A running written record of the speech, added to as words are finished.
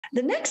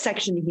The next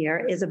section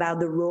here is about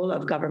the role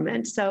of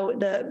government. So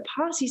the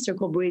policy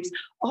circle briefs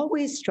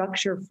always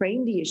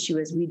frame the issue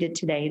as we did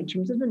today in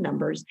terms of the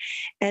numbers.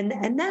 And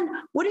then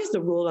what is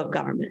the role of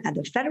government at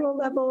the federal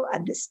level,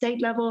 at the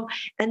state level,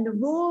 and the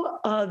role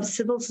of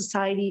civil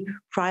society,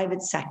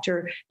 private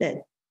sector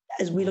that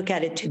as we look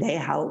at it today,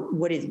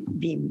 what is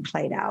being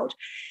played out.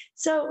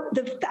 So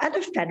at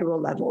the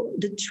federal level,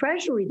 the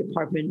Treasury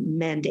Department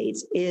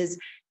mandates is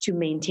to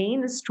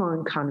maintain a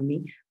strong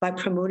economy by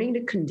promoting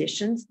the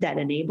conditions that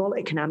enable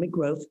economic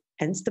growth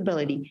and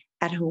stability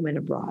at home and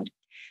abroad.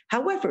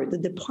 However, the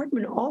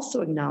department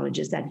also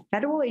acknowledges that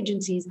federal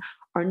agencies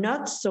are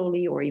not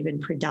solely or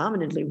even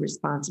predominantly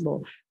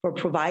responsible for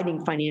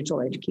providing financial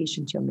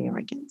education to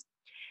Americans.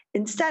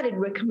 Instead, it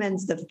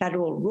recommends the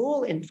federal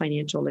role in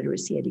financial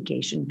literacy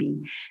education be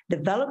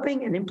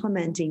developing and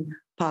implementing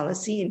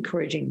policy,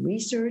 encouraging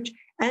research,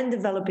 and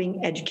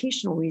developing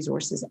educational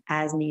resources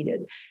as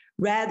needed,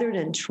 rather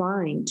than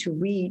trying to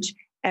reach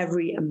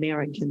every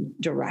American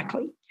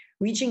directly.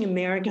 Reaching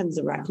Americans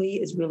directly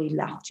is really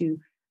left to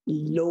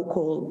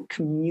local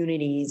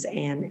communities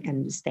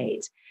and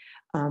states.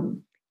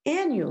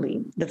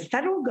 Annually, the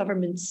federal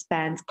government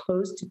spends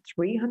close to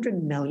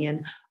 $300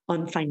 million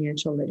on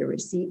financial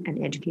literacy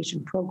and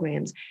education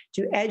programs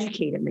to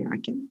educate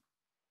Americans.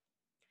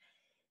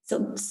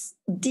 So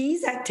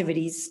these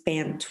activities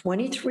span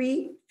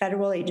 23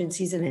 federal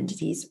agencies and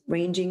entities,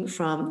 ranging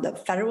from the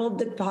Federal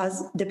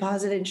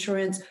Deposit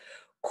Insurance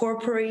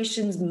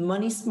Corporation's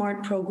Money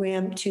Smart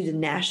program to the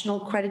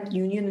National Credit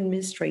Union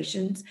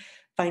Administration's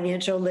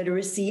Financial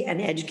Literacy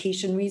and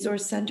Education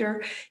Resource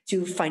Center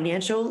to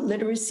Financial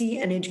Literacy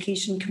and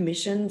Education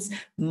Commission's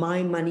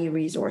My Money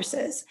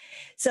Resources.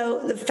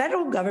 So the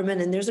federal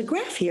government, and there's a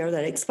graph here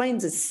that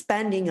explains the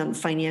spending on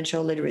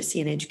financial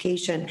literacy and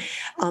education.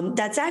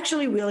 That's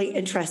actually really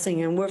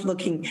interesting and worth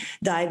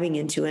diving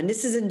into. And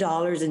this is in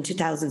dollars in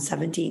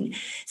 2017.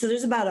 So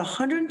there's about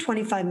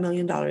 $125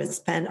 million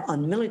spent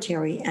on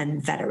military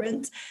and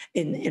veterans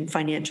in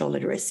financial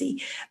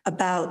literacy,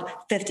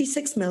 about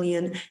 $56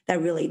 million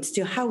that relates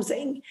to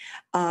housing.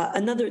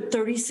 Another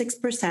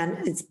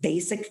 36% is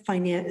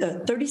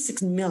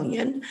 $36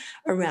 million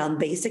around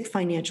basic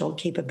financial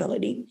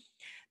capability.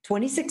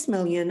 $26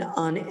 million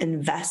on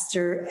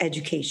investor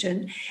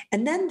education.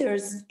 And then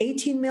there's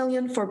 $18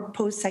 million for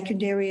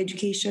post-secondary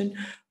education,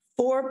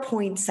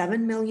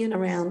 $4.7 million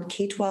around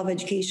K-12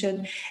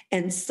 education,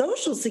 and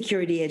Social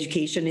Security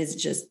education is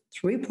just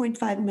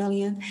 $3.5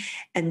 million,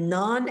 and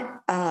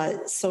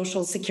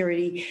non-Social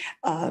Security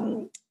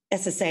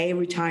SSA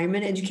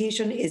retirement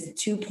education is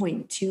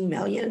 $2.2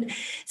 million.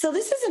 So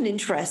this is an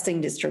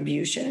interesting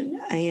distribution.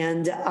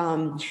 And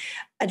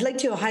I'd like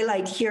to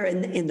highlight here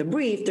in the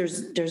brief,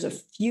 there's a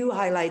few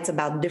highlights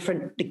about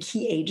the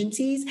key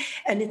agencies,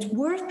 and it's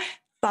worth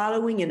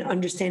following and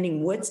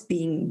understanding what's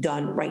being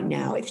done right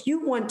now. If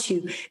you want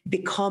to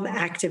become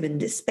active in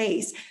this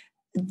space,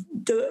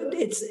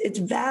 it's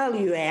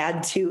value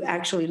add to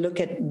actually look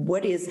at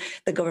what is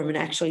the government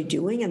actually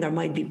doing, and there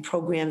might be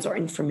programs or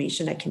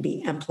information that can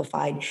be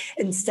amplified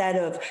instead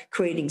of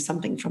creating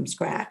something from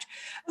scratch.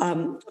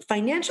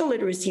 Financial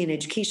Literacy and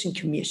Education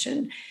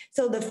Commission.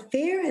 So the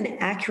Fair and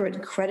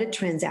Accurate Credit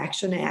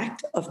Transaction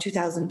Act of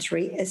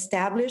 2003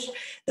 established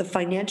the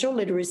Financial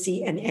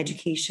Literacy and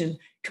Education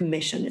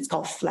Commission. It's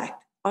called FLEC,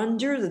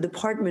 under the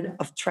Department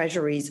of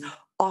Treasury's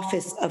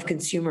Office of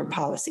Consumer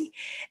Policy.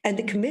 And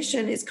the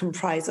commission is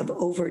comprised of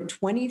over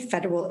 20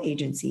 federal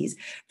agencies,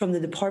 from the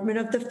Department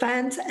of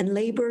Defense and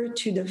Labor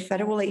to the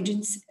Federal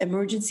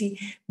Emergency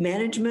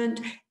Management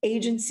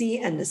Agency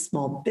and the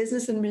Small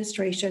Business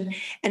Administration.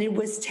 And it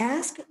was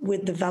tasked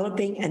with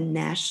developing a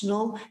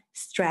national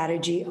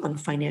strategy on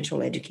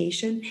financial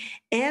education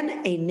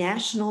and a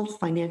national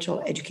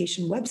financial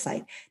education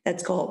website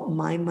that's called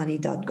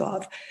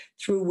mymoney.gov,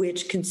 through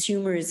which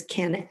consumers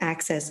can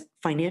access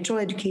financial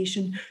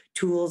education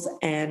tools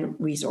and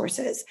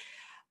resources.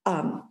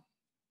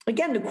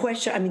 Again, the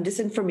question, this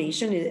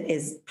information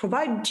is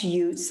provided to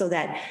you so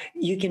that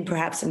you can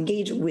perhaps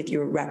engage with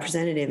your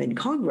representative in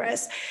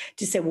Congress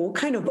to say, well, what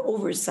kind of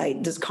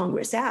oversight does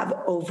Congress have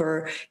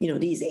over,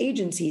 these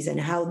agencies and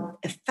how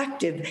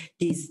effective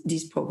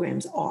these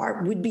programs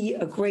are? Would be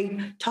a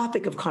great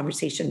topic of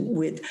conversation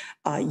with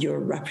your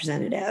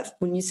representative.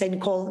 When you say,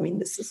 Nicole,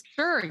 this is...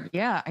 Sure,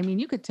 yeah.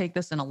 You could take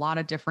this in a lot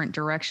of different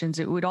directions.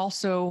 It would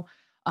also...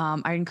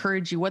 I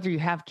encourage you, whether you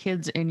have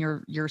kids in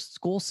your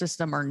school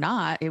system or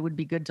not, it would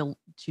be good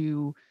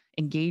to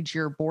engage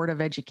your Board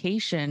of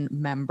Education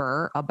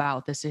member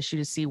about this issue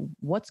to see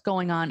what's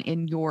going on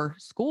in your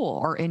school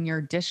or in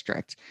your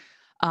district.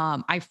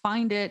 I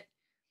find it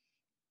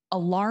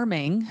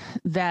alarming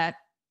that,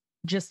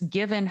 just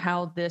given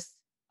how this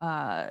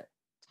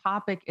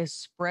topic is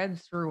spread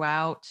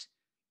throughout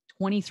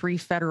 23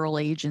 federal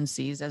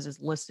agencies, as is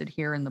listed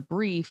here in the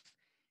brief,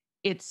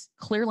 it's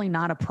clearly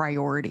not a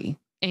priority.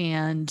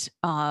 And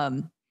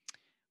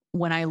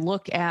when I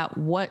look at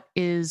what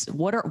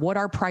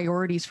are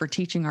priorities for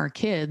teaching our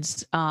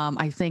kids,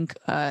 I think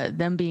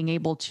them being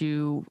able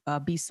to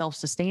be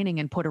self-sustaining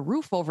and put a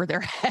roof over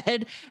their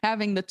head,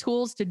 having the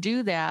tools to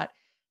do that,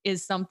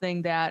 is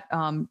something that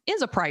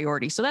is a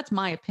priority. So that's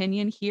my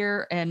opinion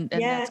here, and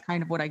Yeah. that's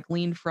kind of what I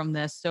gleaned from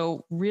this.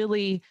 So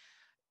really,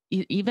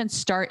 even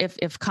start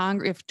if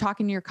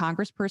talking to your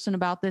congressperson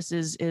about this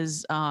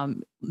is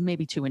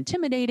maybe too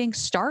intimidating,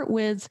 start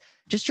with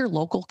just your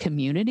local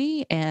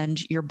community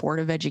and your board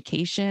of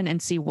education and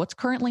see what's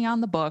currently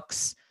on the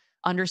books,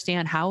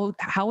 understand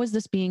how is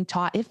this being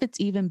taught, if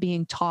it's even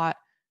being taught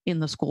in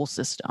the school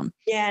system.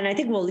 Yeah, and I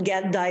think we'll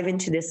dive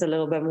into this a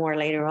little bit more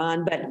later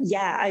on. But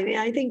yeah,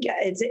 I think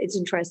it's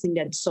interesting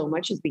that so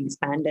much is being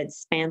spent that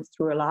spans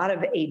through a lot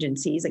of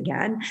agencies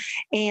again,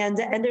 and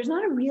there's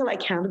not a real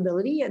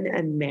accountability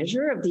and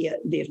measure of the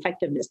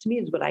effectiveness. To me,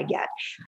 is what I get.